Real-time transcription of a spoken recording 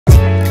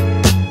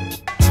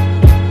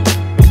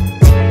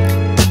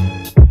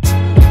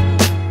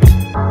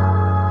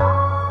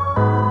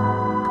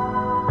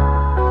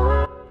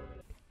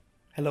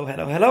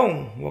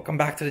Hello, welcome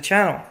back to the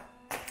channel.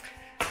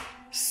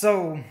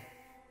 So,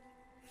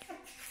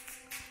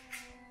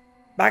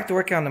 back to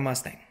working on the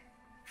Mustang.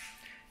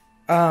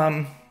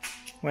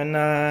 When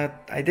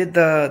I did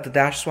the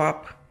dash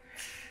swap,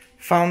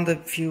 found a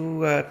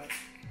few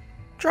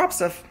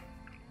drops of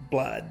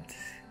blood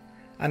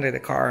under the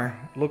car.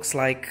 Looks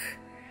like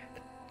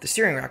the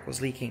steering rack was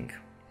leaking,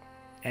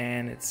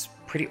 and it's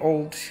pretty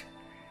old.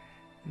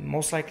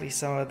 Most likely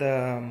some of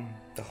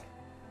the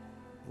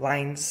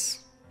lines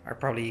are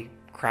probably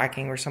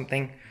cracking or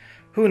something.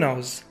 Who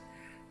knows?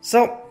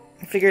 So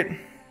I figured,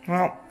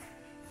 well,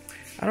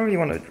 I don't really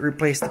want to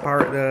replace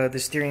the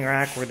steering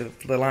rack or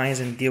the lines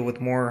and deal with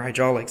more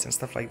hydraulics and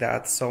stuff like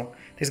that. So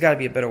there's got to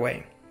be a better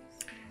way.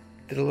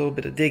 Did a little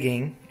bit of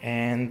digging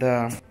and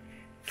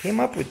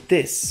came up with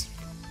this.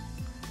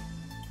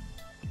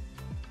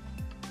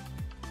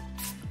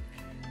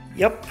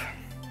 Yep,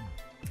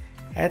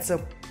 that's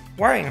a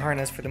wiring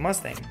harness for the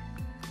Mustang.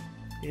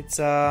 It's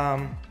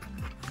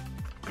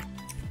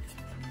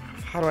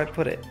how do I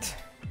put it?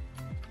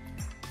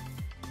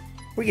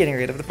 We're getting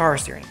rid of the power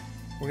steering.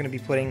 We're going to be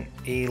putting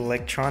a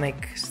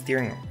electronic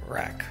steering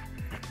rack.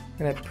 I'm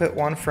going to put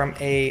one from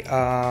a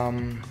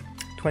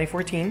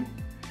 2014.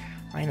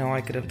 I know I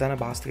could have done a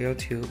Boss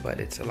 302, but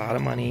it's a lot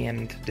of money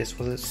and this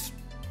was a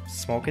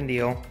smoking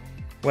deal.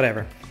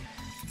 Whatever.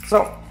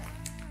 So,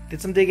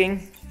 did some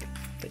digging.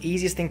 The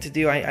easiest thing to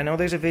do, I know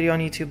there's a video on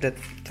YouTube that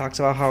talks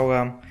about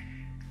how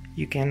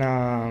you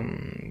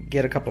can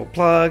get a couple of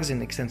plugs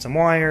and extend some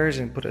wires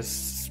and put a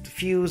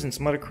fuse and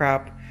some other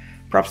crap.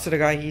 Props to the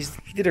guy, he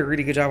did a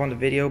really good job on the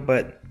video,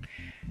 but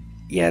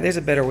yeah, there's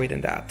a better way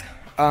than that.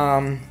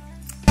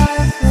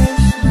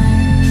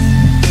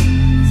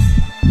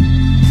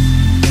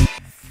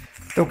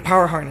 The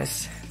power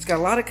harness, it's got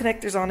a lot of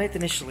connectors on it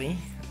initially.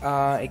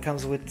 It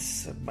comes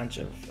with a bunch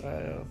of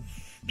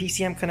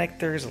PCM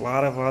connectors, a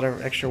lot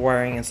of extra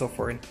wiring and so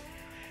forth.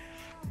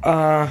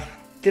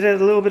 Did a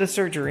little bit of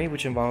surgery,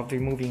 which involved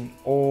removing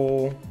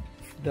all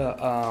the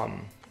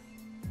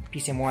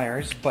PCM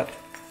wires, but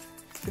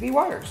 3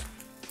 wires.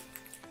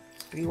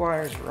 3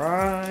 wires,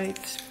 right?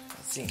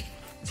 Let's see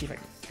if I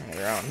can turn it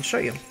around and show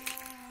you.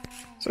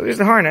 So there's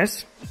the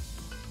harness.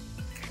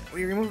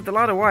 We removed a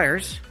lot of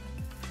wires,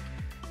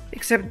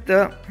 except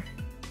the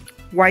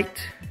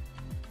white,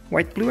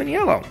 blue, and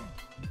yellow.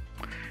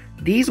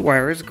 These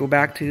wires go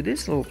back to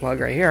this little plug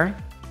right here,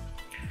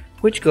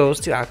 which goes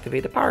to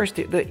activate the power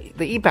the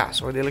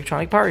EPAS, or the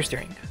electronic power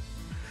steering.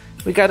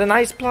 We got a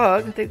nice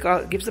plug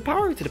that gives the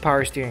power to the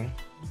power steering,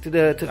 to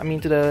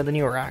the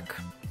newer rack.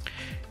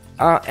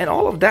 And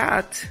all of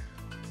that,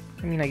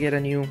 I get a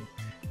new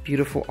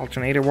beautiful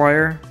alternator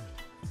wire,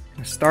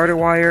 a starter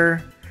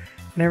wire,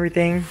 and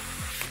everything.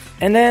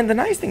 And then the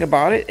nice thing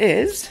about it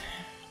is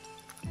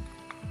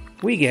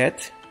we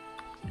get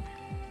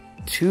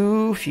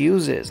 2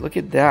 fuses. Look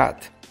at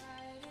that.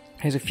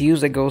 There's a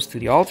fuse that goes to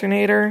the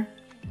alternator.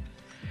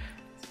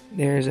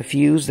 There's a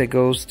fuse that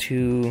goes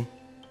to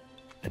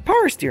the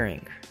power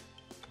steering.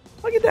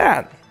 Look at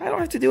that. I don't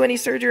have to do any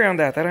surgery on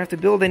that. I don't have to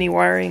build any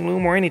wiring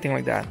loom or anything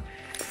like that.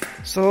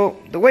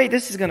 So the way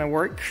this is going to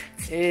work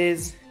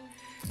is,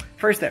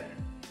 first step,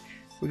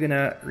 we're going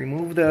to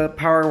remove the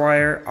power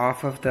wire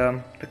off of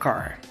the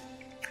car.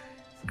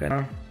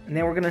 And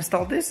then we're going to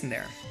install this in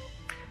there.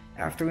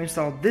 After we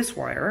install this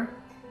wire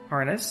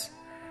harness,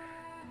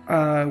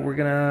 we're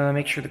going to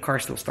make sure the car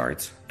still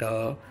starts.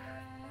 Duh.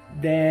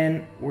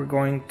 Then we're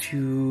going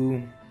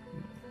to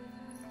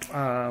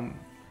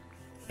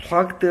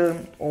plug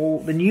the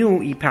new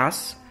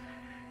EPAS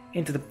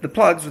into the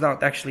plugs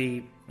without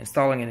actually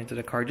installing it into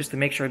the car, just to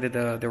make sure that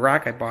the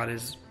rack I bought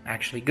is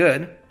actually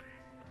good.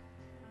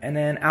 And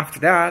then after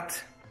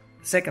that,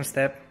 the second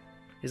step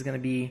is going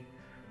to be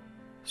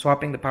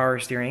swapping the power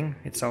steering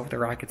itself, the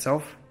rack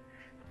itself.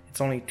 It's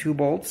only 2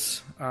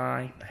 bolts.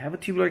 I have a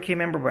tubular K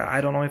member, but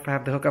I don't know if I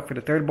have the hookup for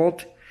the 3rd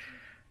bolt.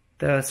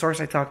 The source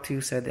I talked to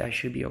said that I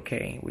should be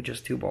okay with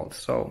just 2 bolts,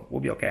 so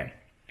we'll be okay.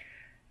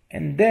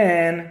 And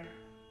then,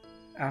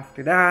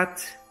 after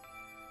that,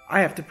 I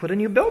have to put a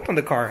new belt on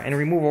the car and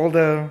remove all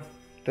the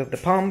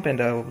pump and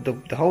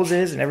the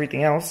hoses and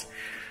everything else.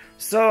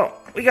 So,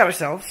 we got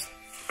ourselves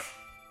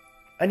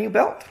a new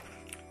belt,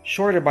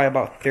 shorter by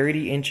about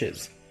 30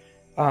 inches.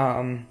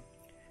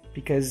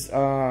 Because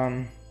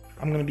I'm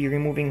going to be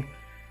removing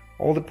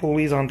all the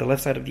pulleys on the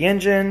left side of the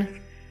engine.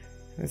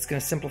 It's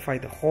going to simplify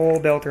the whole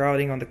belt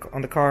routing on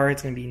the car.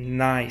 It's going to be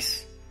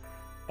nice.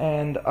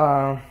 And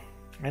I'm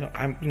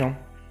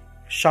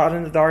shot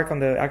in the dark on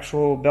the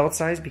actual belt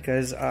size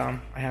because I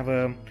have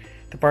the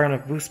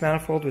Department of Boost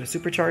manifold with a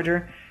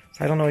supercharger,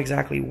 so I don't know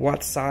exactly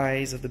what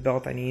size of the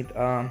belt I need.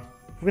 We're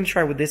going to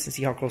try with this and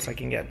see how close I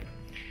can get.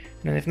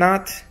 And if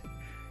not,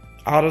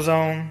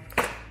 AutoZone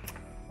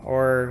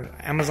or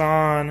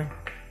Amazon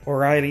or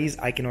O'Reilly's,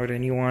 I can order a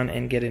new one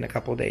and get it in a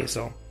couple of days.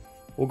 So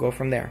we'll go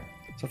from there.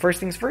 So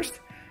first things first,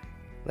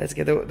 let's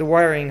get the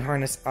wiring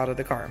harness out of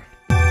the car.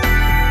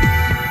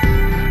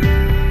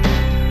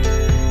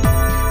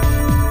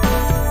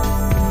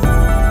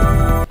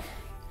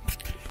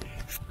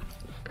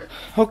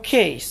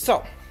 Okay,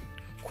 so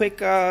quick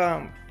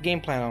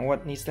game plan on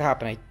what needs to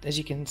happen. As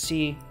you can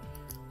see,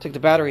 took the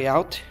battery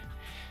out.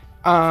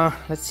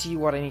 Let's see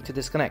what I need to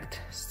disconnect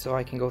so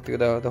I can go through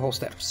the whole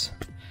steps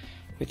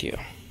with you.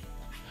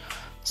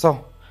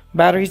 So,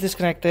 battery's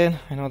disconnected.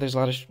 I know there's a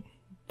lot of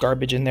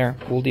garbage in there.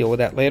 We'll deal with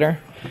that later.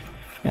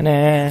 And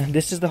then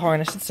this is the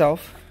harness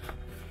itself.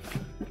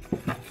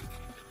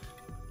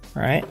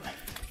 Alright.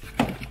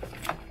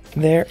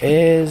 There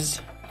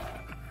is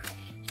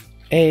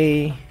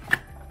a...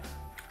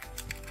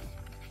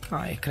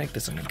 I connect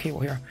this on the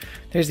cable here.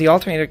 There's the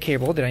alternator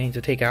cable that I need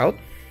to take out.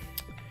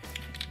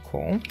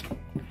 Cool.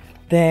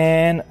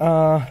 Then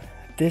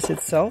this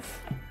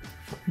itself,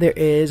 there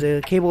is a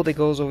cable that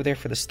goes over there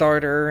for the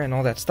starter and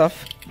all that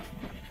stuff.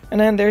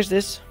 And then there's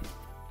this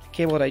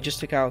cable that I just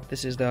took out.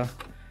 This is the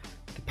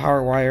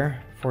power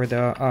wire for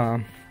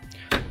the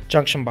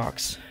junction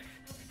box.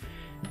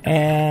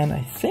 And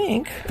I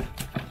think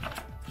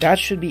that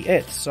should be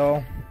it.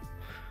 So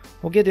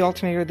we'll get the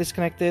alternator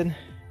disconnected.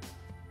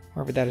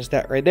 Wherever that is,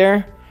 that right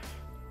there.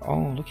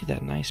 Oh, look at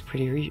that nice,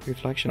 pretty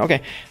reflection.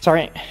 Okay,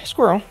 sorry,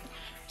 squirrel.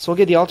 So we'll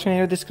get the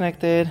alternator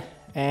disconnected,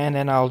 and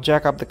then I'll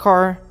jack up the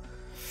car.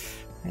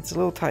 It's a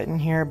little tight in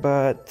here,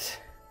 but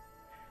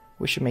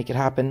we should make it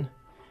happen.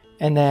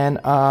 And then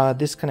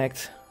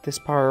disconnect this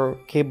power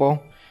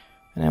cable,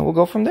 and then we'll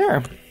go from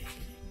there.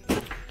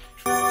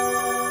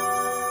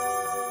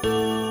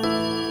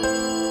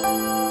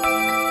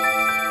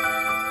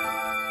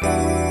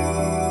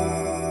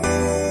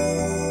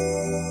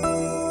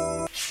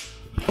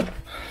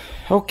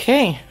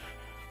 Okay,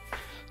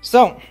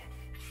 so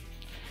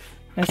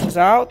this is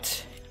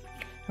out.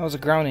 There was a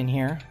ground in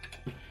here.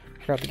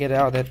 Forgot to get it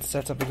out. That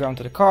sets up the ground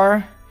to the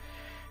car.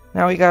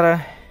 Now we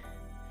gotta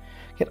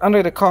get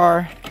under the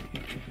car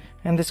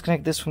and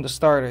disconnect this from the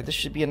starter. This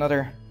should be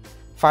another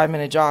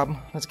 5-minute job.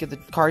 Let's get the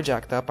car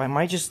jacked up. I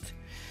might just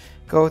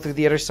go through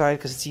the other side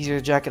because it's easier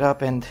to jack it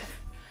up and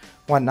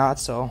whatnot.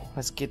 So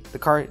let's get the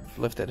car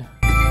lifted.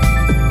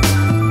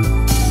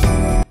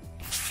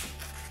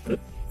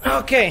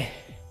 Okay.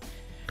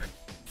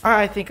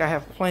 I think I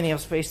have plenty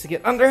of space to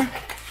get under.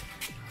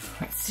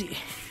 Let's see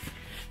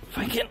if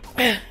I can.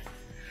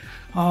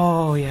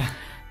 Oh yeah,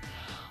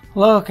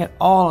 look at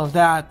all of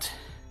that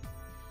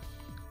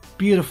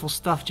beautiful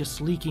stuff just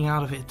leaking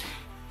out of it.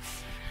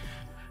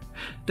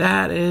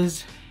 That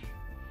is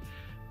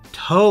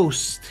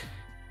toast.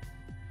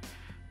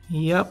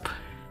 Yep,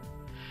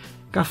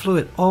 got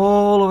fluid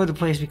all over the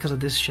place because of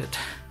this shit.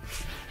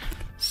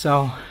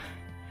 So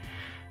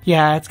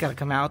yeah, it's gotta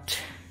come out.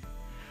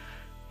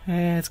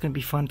 It's gonna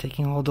be fun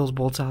taking all those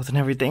bolts out and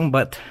everything,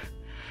 but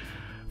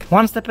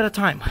one step at a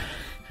time.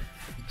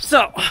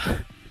 So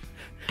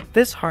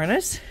this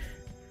harness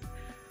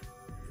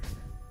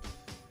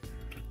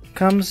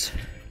comes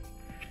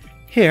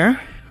here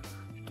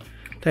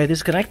that I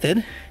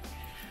disconnected,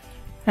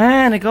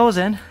 and it goes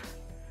in,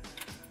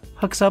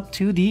 hooks up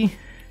to the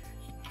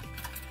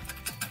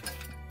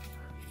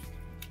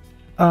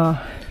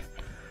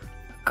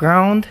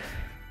ground.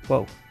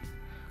 Whoa,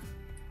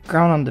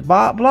 ground on the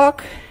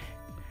block.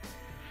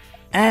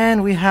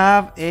 And we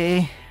have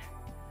a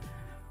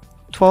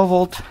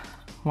 12-volt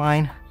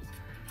line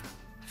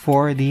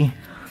for the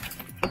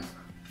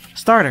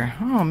starter.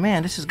 Oh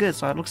man, this is good.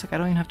 So it looks like I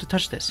don't even have to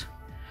touch this.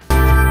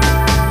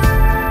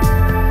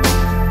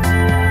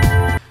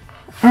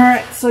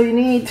 Alright, so you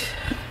need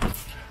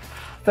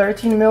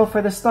 13 mil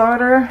for the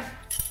starter,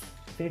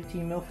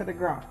 15 mil for the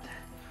ground.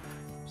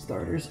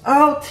 Starter's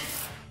out.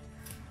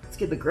 Let's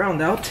get the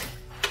ground out.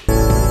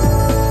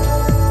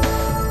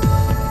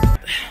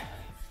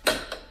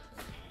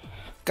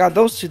 Got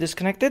those two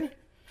disconnected.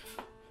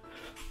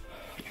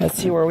 Let's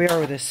see where we are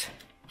with this.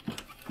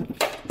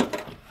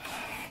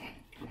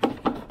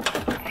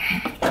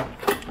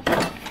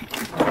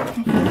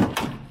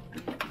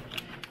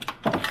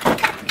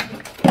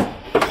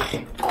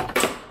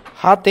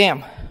 Hot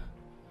damn.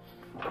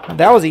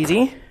 That was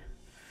easy.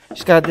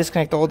 Just gotta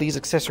disconnect all these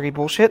accessory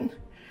bullshit.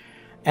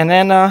 And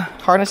then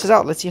harness is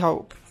out. Let's see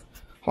how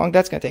long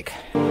that's gonna take.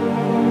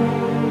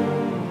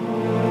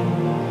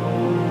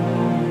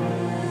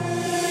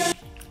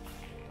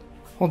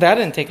 Well, that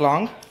didn't take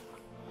long.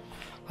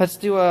 Let's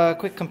do a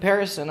quick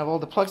comparison of all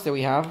the plugs that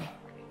we have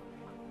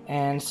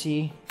and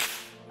see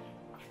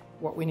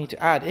what we need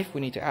to add, if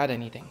we need to add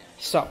anything.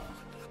 So,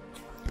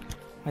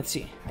 let's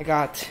see. I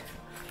got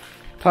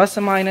plus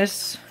and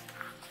minus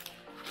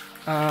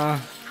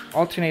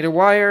alternator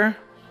wire.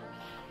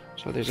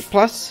 So there's a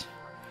plus,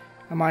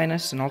 a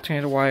minus, an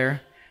alternator wire,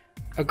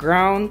 a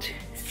ground,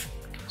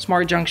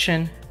 smart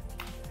junction,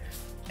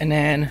 and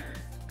then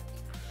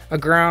a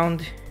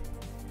ground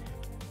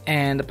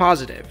and a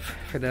positive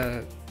for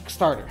the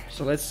starter.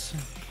 So let's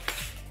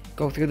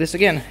go through this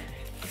again.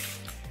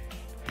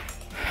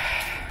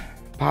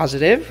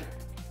 Positive,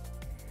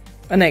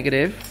 a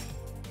negative,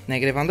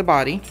 negative on the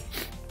body,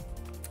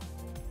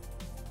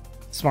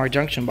 smart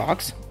junction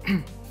box.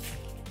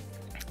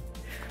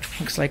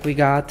 Looks like we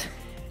got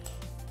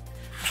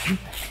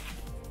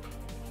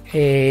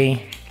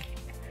a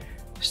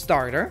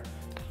starter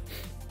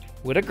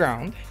with a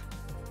ground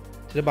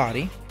to the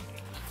body,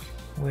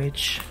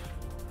 which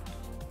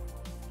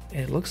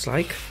it looks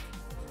like.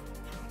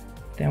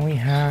 Then we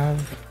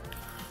have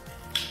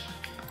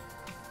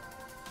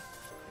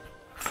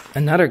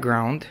another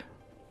ground,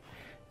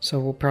 so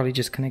we'll probably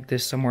just connect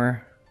this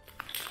somewhere.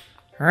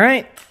 All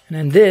right, and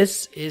then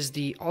this is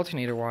the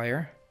alternator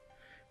wire,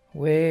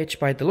 which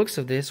by the looks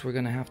of this, we're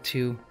gonna have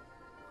to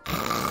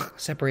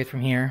separate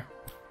from here,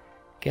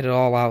 get it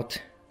all out,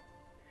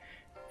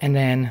 and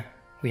then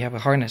we have a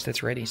harness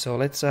that's ready. So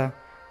let's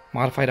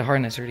modify the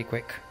harness really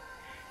quick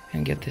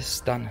and get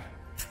this done.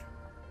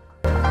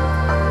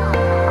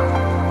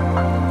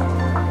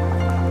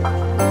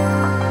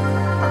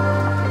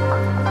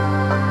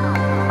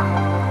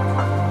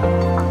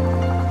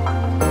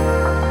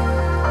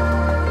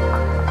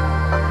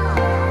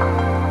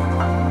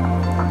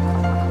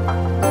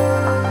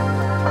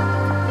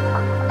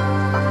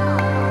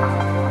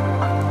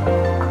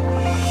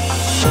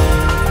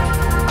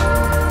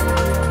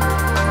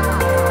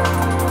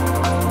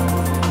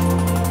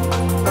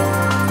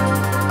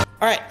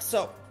 Alright,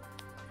 so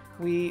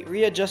we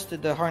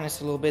readjusted the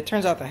harness a little bit.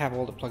 Turns out I have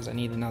all the plugs I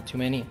needed, not too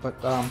many. But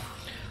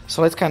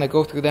so let's kind of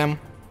go through them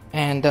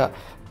and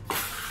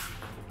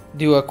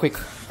do a quick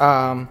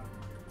tag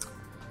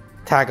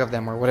of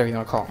them, or whatever you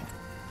want to call them.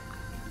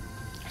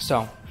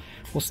 So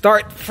we'll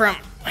start from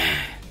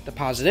the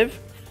positive.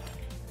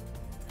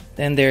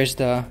 Then there's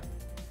the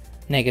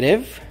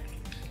negative.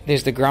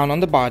 There's the ground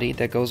on the body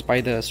that goes by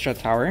the strut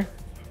tower.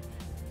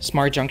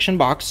 Smart junction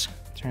box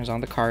turns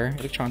on the car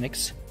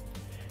electronics.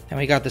 And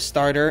we got the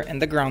starter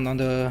and the ground on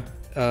the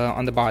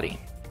body.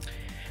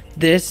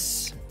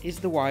 This is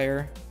the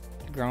wire,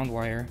 the ground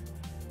wire,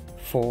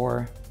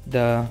 for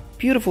the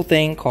beautiful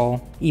thing called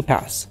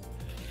EPAS.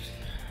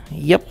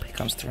 Yep, it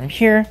comes from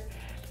here.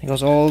 It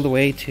goes all the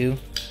way to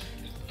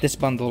this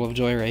bundle of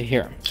joy right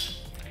here.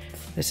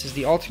 This is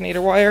the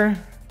alternator wire,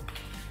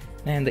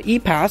 and the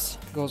EPAS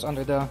goes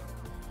under the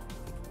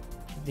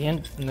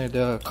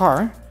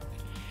car.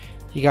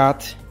 You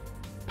got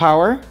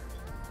power,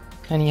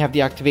 and you have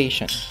the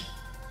activation.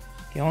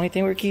 The only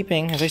thing we're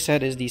keeping, as I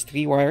said, is these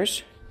 3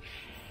 wires.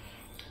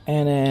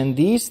 And then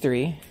these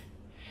 3,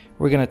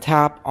 we're going to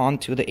tap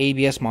onto the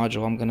ABS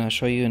module. I'm going to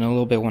show you in a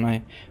little bit when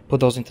I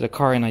put those into the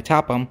car and I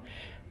tap them,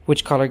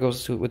 which color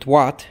goes to with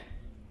what.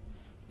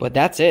 But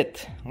that's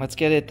it. Let's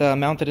get it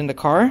mounted in the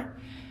car.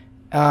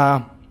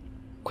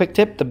 Quick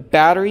tip, the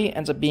battery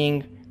ends up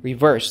being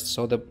reversed.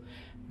 So the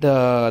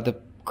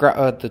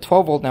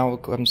 12 volt now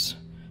comes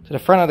to the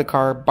front of the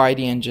car by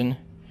the engine.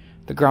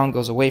 The ground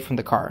goes away from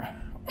the car,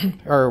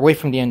 or away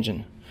from the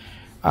engine.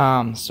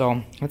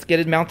 So let's get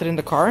it mounted in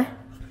the car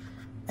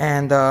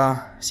and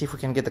see if we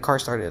can get the car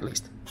started at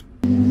least.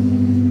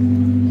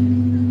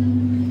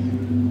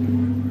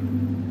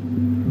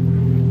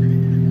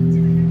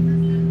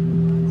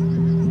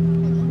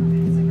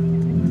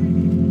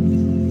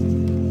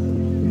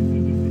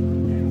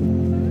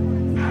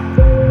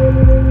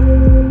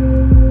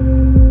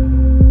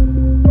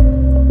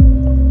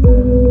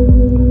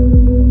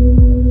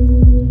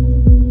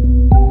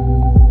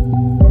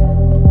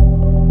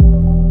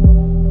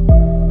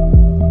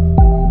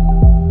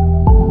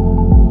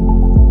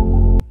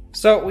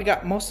 So we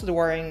got most of the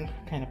wiring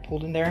kind of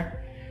pulled in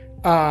there.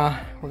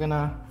 We're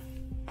gonna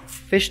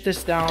fish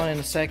this down in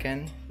a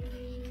second.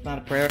 Not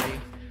a priority.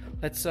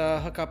 Let's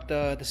hook up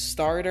the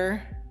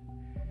starter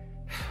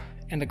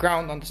and the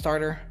ground on the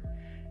starter,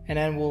 and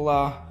then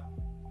we'll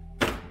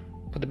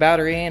put the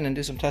battery in and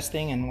do some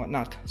testing and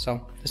whatnot.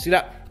 So let's do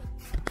that.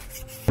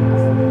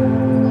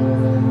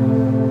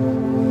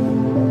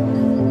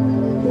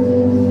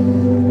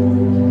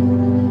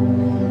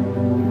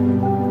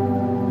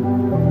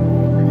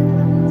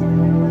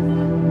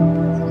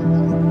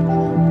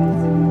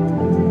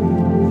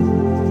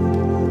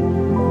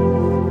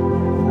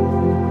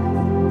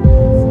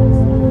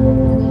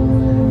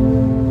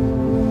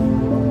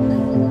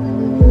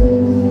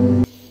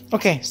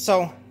 Okay,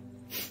 so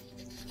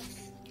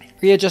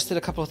readjusted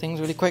a couple of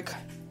things really quick,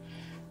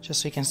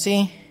 just so you can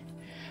see.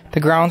 The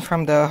ground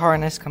from the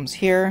harness comes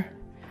here.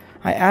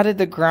 I added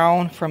the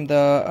ground from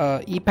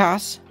the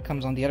EPAS,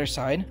 comes on the other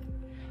side.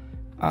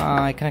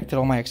 I connected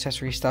all my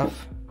accessory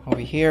stuff over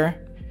here.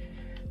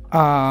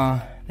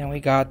 Then we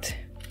got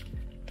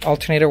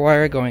alternator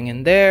wire going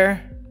in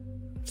there.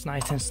 It's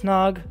nice and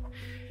snug.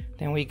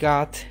 Then we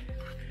got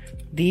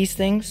these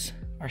things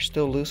are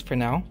still loose for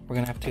now. We're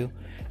gonna have to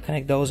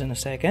connect those in a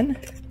second.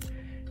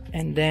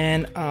 And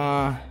then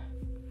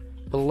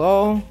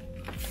below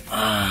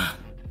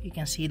you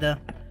can see the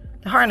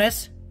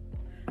harness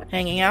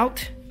hanging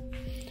out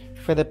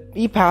for the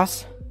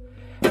EPAS.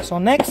 So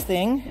next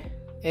thing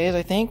is,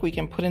 I think we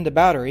can put in the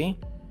battery.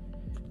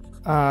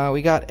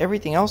 We got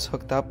everything else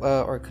hooked up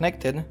or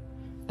connected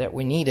that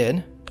we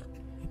needed,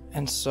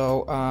 and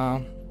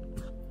so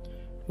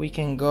we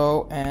can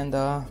go and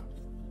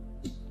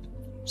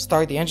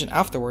start the engine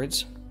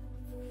afterwards,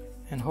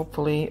 and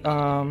hopefully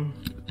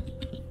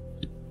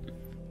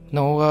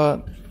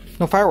no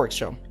fireworks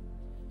show.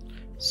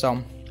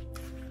 So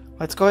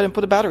let's go ahead and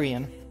put the battery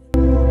in.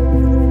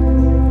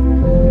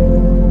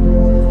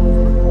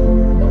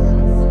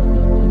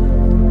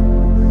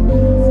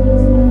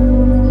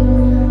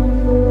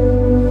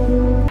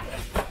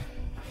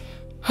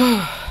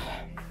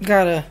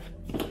 got a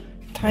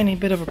tiny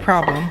bit of a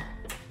problem.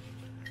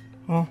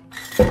 Well,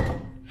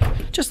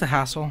 just a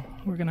hassle.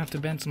 We're gonna have to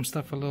bend some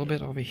stuff a little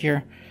bit over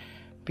here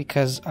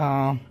because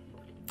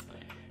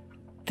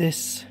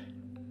this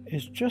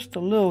is just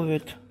a little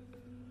bit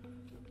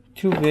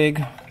too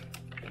big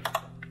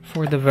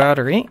for the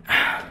battery.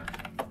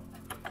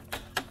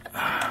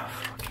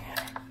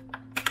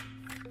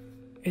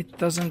 It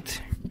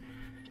doesn't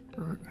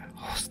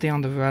stay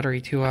on the battery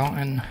too well,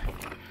 and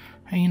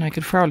I mean, I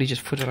could probably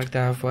just put it like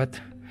that,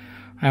 but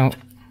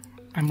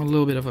I'm a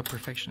little bit of a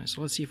perfectionist,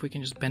 so let's see if we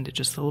can just bend it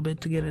just a little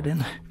bit to get it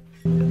in.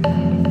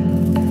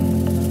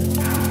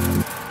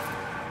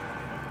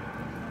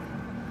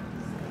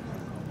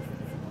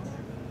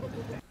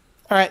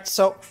 Alright,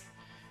 so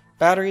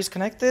battery is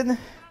connected.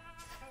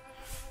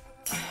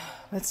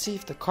 Let's see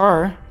if the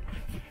car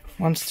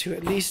wants to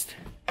at least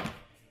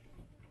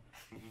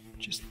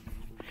just,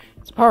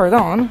 it's powered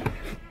on.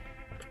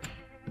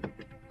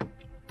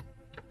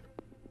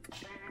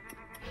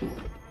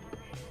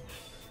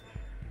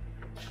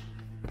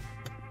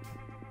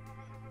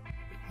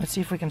 Let's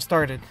see if we can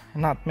start it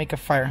and not make a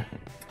fire.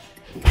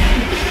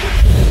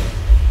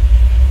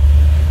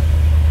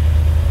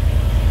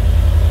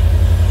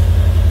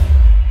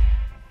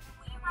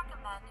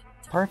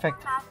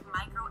 Perfect.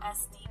 Micro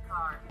SD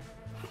card.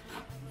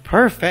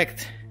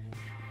 Perfect.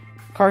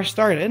 Car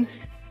started.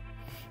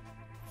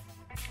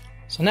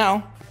 So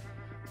now,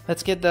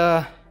 let's get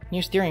the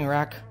new steering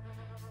rack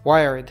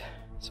wired.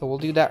 So we'll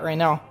do that right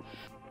now.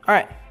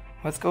 Alright,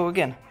 let's go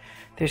again.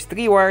 There's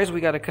 3 wires we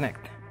gotta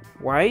connect.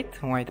 White,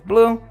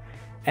 blue,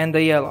 and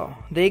the yellow.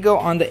 They go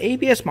on the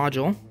ABS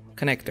module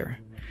connector.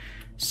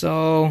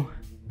 So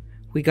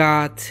we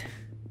got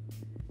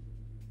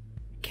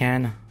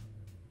CAN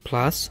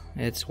plus,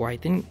 it's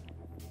white and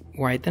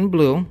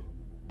blue.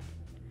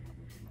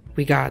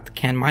 We got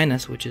CAN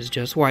minus, which is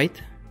just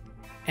white,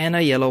 and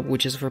a yellow,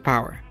 which is for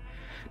power.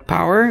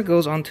 Power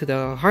goes onto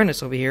the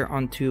harness over here,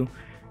 onto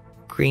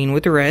green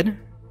with the red.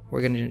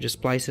 We're gonna just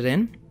splice it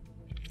in.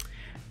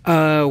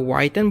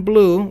 White and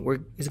blue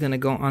is gonna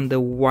go on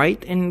the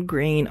white and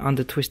green on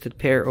the twisted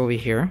pair over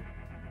here,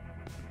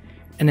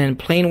 and then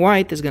plain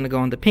white is gonna go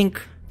on the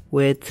pink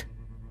with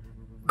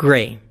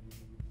gray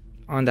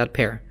on that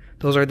pair.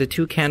 Those are the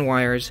 2 CAN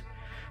wires.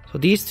 So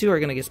these 2 are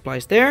gonna get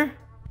spliced there.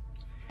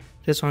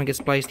 This one gets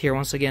spliced here.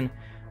 Once again,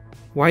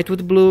 white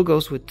with blue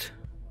goes with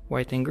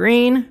white and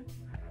green.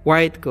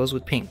 White goes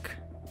with pink.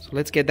 So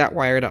let's get that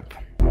wired up.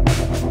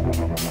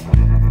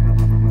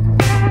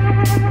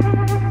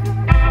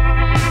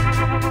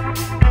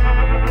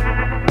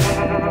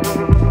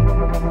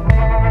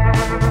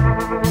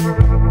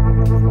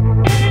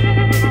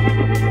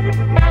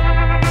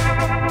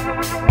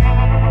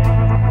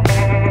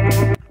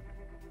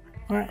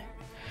 Alright,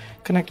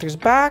 connector's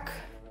back.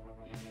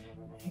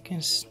 You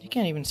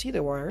can't even see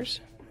the wires.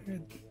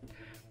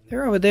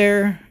 They're over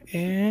there.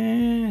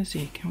 And let's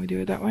see, can we do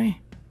it that way?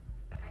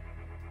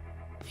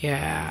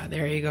 Yeah,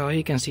 there you go.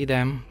 You can see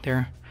them.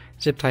 They're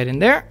zip tied in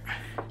there.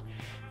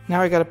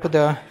 Now I gotta put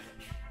the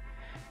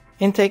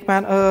intake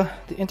the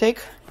intake.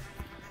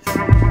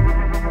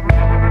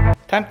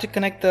 Time to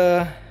connect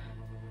the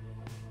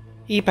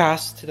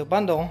EPAS to the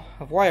bundle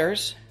of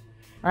wires.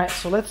 Alright,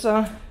 so let's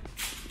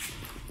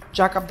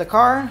jack up the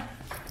car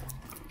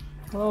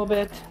a little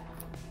bit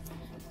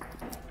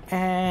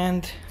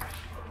and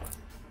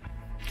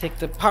take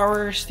the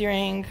power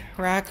steering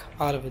rack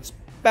out of its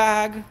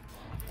bag.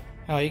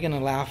 Oh, you're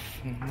gonna laugh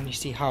when you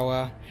see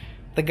how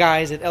the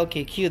guys at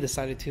LKQ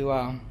decided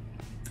to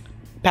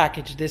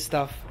package this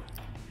stuff.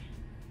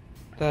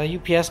 The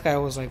UPS guy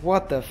was like,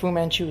 what the Fu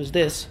Manchu is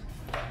this?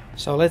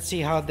 So let's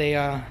see how they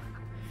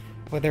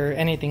whether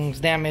anything's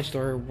damaged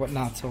or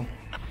whatnot. So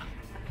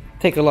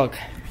take a look.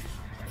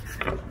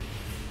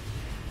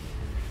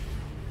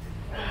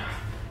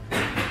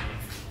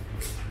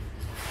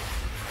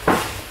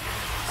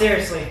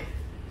 Seriously,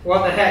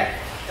 what the heck,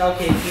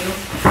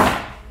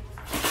 LKQ?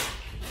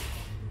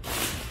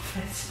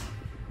 It's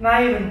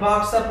not even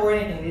boxed up or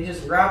anything. They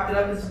just wrapped it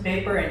up in some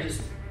paper and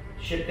just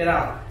shipped it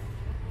out.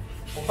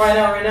 We'll find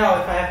out right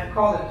now if I have to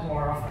call them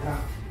tomorrow or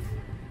not.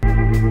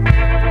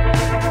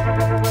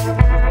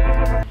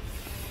 I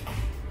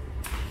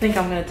think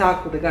I'm going to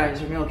talk with the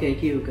guys from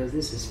LKQ because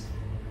this is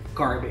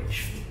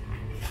garbage.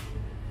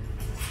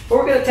 But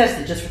we're going to test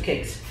it just for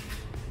kicks.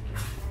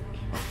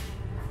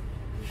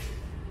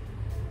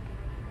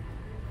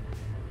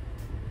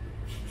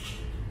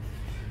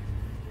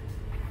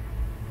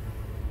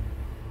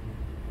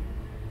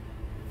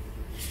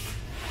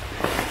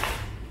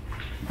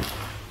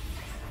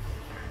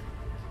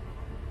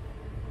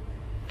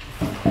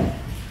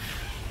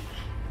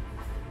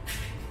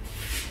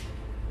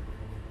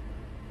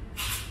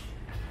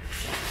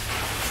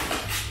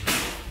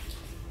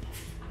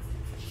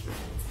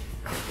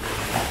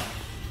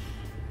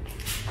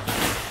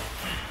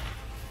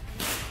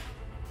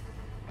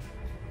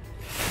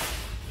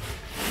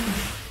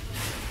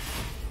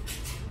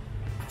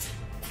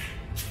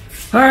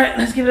 Alright,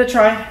 let's give it a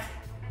try.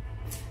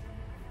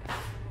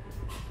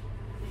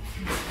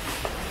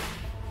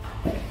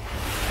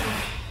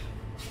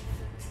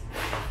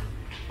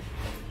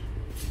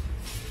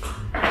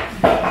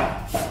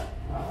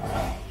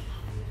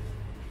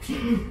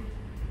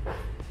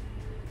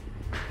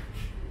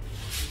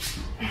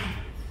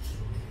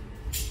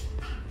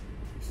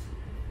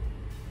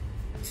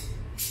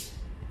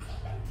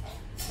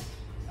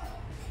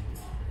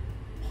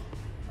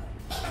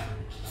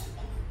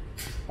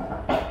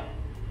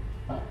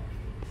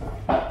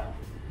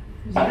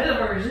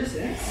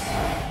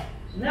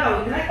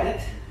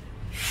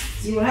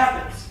 see what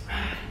happens.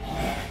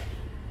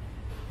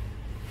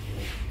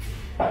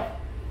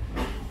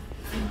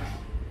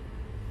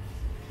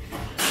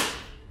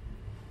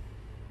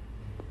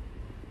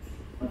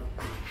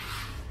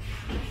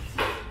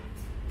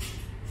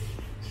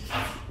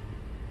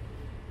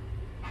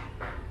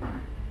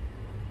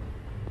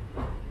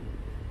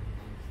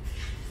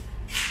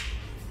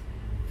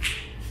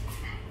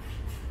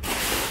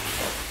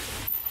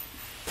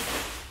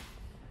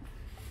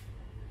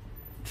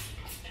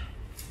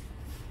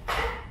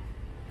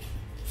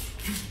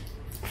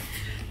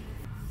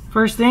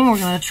 First thing, we're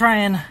gonna try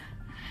and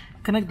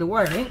connect the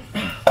wiring.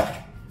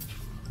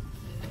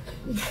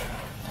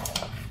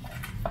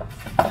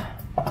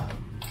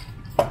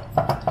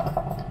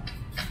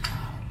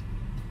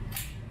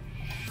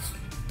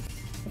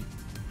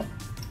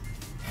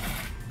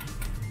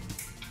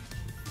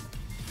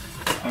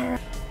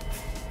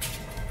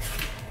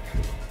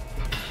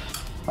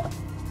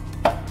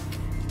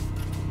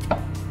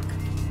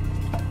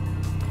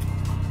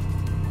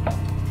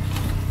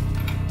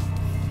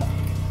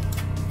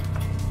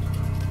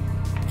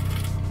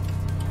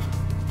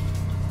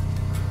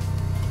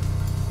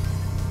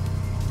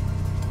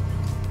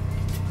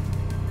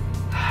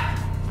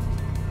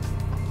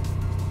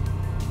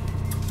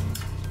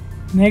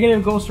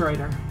 Negative Ghost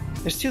Rider.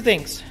 There's two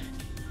things.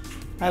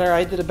 Either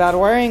I did a bad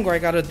wiring or I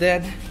got a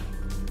dead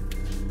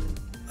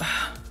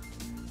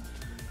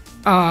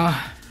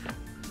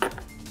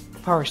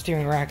power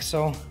steering rack.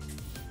 So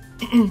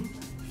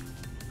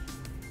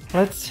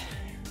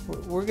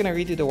we're gonna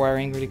redo the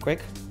wiring really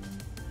quick.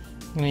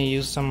 I'm gonna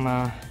use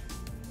some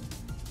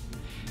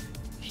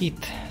heat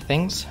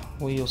things.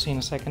 You'll see in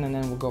a second, and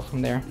then we'll go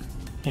from there.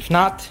 If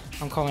not,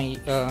 I'm calling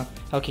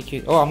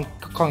LKQ. Oh, I'm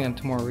calling them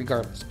tomorrow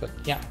regardless, but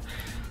yeah.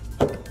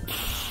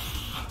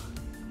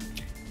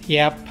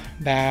 Yep,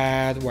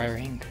 bad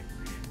wiring.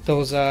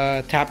 Those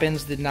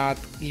tap-ins did not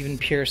even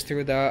pierce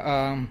through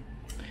the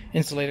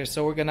insulator,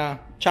 so we're gonna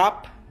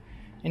chop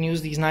and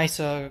use these nice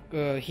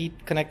heat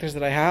connectors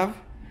that I have,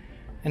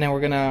 and then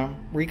we're gonna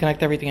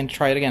reconnect everything and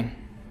try it again.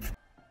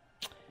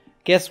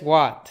 Guess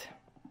what?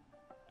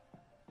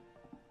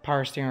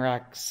 Power steering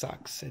rack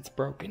sucks. It's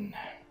broken.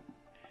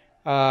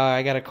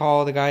 I gotta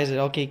call the guys at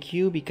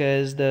LKQ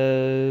because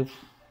I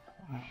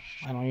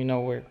don't even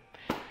know where.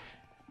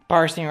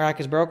 Power steering rack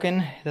is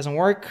broken. It doesn't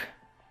work.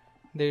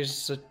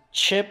 There's a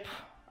chip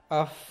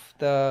of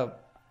the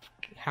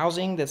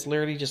housing that's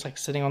literally just like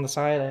sitting on the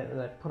side that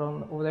I put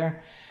on over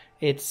there.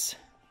 It's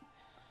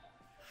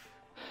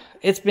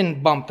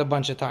been bumped a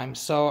bunch of times,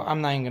 so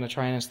I'm not even gonna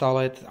try and install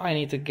it. I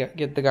need to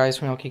get the guys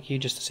from LKQ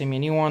just to send me a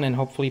new one and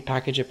hopefully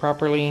package it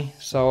properly.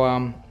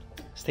 So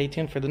stay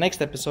tuned for the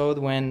next episode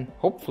when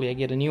hopefully I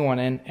get a new one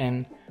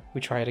and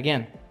we try it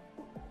again.